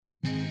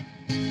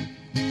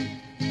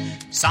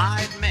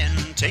Side men,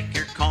 take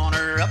your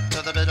corner up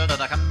to the middle of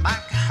the come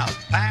back out.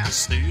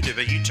 Pass through, do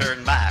a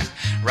U-turn back.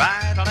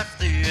 Right or left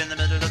through in the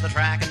middle of the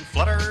track and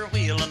flutter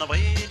wheel and the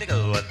way to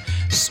go.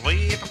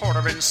 Sweep a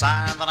quarter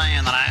inside the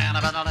line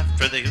about the left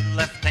for the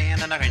left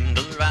hand and a grind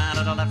to the right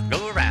or the left,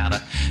 go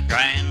around.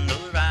 Grind to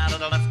the right or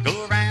the left,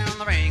 go around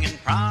the ring and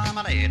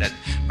promenade it.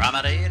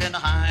 Promenade in the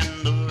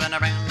hind and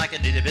around like a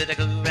diddy bit of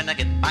go and I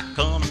get back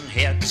home and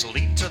heads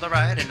lead to the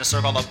right in a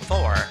circle of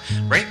four.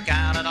 Break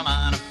out of the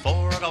line of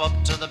four, go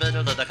up to the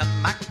middle of the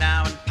come back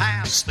now and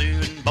pass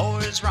through and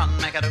boys run,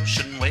 make an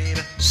ocean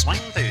wave, swing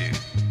through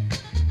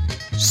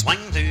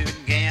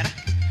again.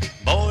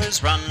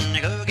 Boys run,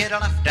 you go get a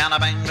left down a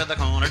bang to the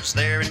corners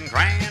there and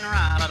grind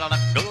right to the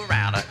left, go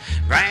round,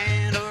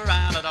 grind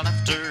around to the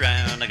left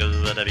around, I go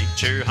to the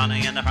beach, your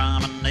honey and the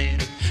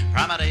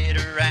promenade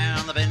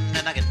around the bend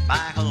and I get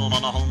back home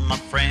on the home, my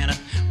friend.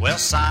 Well,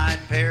 side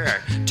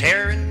pair,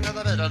 tear into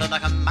the middle and I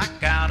come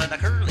back out in a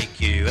curly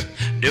cue.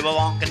 Do a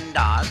walk and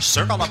dodge,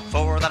 circle up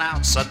for that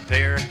outside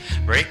pair.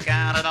 Break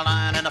out of the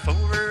line in a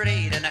forward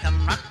eight and I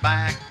come right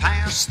back,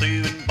 pass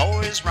through and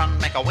boys run,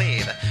 make a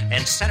wave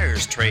and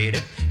centers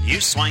trade.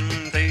 You swing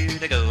through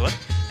to go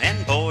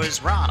and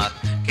boys run it.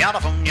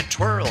 California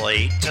twirl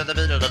eight to the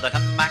middle of the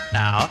come back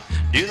now.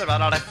 Do the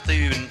right or left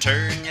through and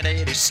turn your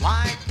lady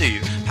slide through,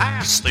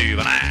 pass through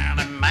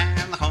and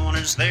man the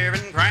corners there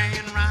and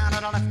grind right or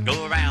the left,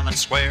 go around that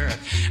square.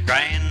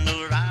 Grind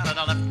right or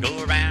the left,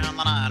 go around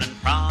the line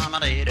and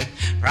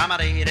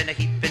promenade and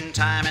keep in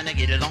time and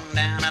get it on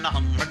down and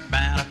 100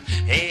 bound.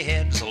 Hey,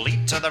 heads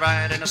leap to the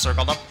right in a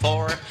circle of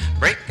four.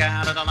 Break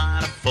out of the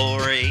line of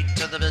 4, 8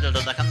 to the middle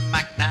of the come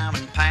back now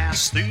and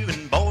pass through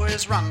and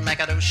boys run, make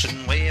an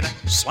ocean wave,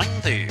 swing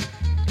through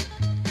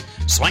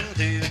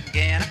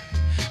again.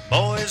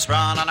 Boys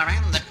run on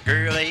around that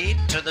girl, 8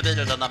 to the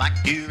middle of the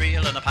back, you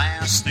reel and a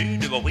pass through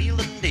to a wheel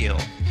and deal.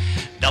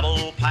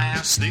 Double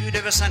pass through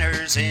to the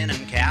centers in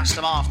and cast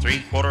them off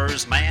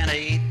 3/4 man,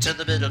 8 to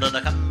the middle of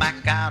the come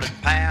back out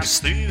and pass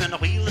through and a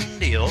wheel and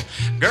deal.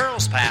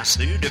 Girls pass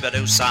through to the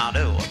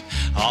do-sa-do.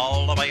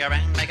 All the way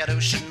around, make an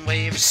ocean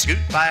wave, scoot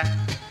back.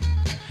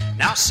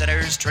 Now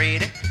centers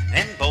trading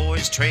and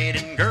boys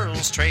trading,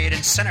 girls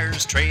trading,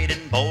 centers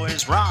trading,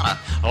 boys run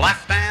a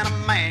left and a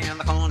man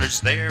the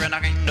corners there and I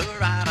grind to the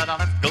right and a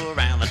left, go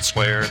around that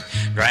square.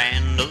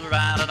 Grind to the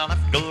right and a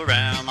left, go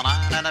around the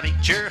line and I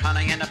beat your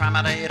honey and a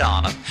promenade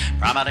on it.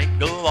 Promenade,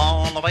 go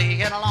all the way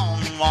and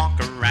along, walk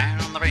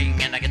around the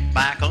ring and I get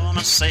back home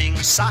and sing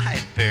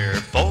side pair,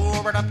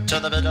 forward up to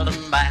the middle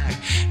and back.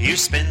 You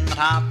spin the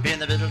top in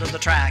the middle of the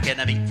track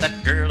and I beat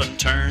that girl and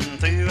turn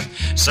through.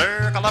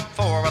 Circle up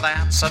 4 with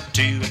that's up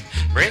 2.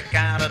 Break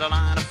out of the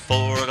line of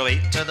 4, go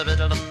 8 to the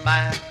middle and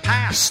back.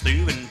 Pass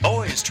through and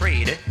boys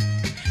trade it.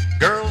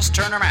 Girls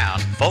turn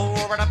around,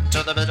 forward up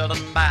to the middle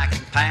and back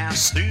and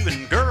pass through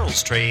and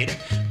girls trade.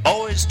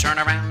 Boys turn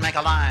around, make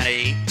a line,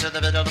 8 to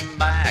the middle and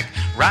back.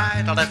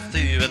 Right or left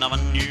through and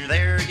when you're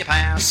there you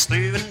pass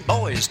through and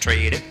boys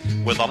trade it.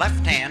 With the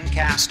left hand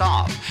cast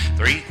off,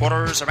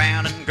 3/4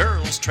 around and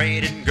girls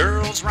trade and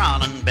girls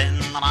run and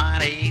bend the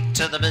line, 8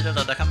 to the middle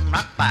and come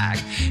right back.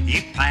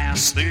 You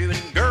pass through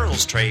and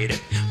girls trade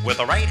it. With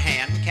the right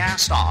hand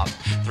cast off,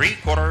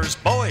 3/4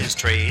 boys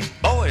trade,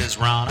 boys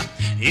run.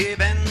 You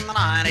bend the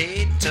line,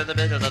 8 to the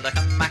middle of the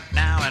come back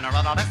now and a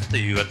run left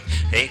through it.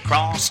 A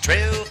cross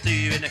trail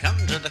through and you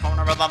come to the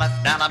corner of the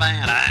left down the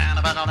band and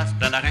about the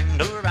left and I can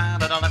go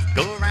around to the left,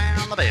 go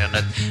around the bend.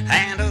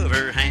 Hand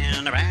over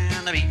hand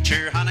around the beach,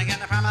 your honey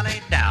and the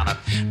promenade down up.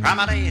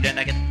 Promenade and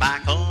I get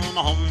back home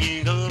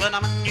you go and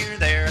when you're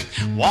there.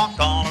 Walk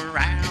all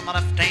around the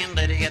left hand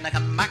lady and I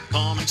come back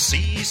home and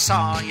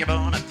seesaw your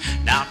bone.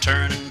 Now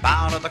turn and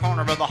bow to the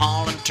corner of the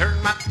hall and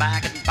turn right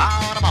back and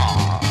bow to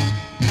bar.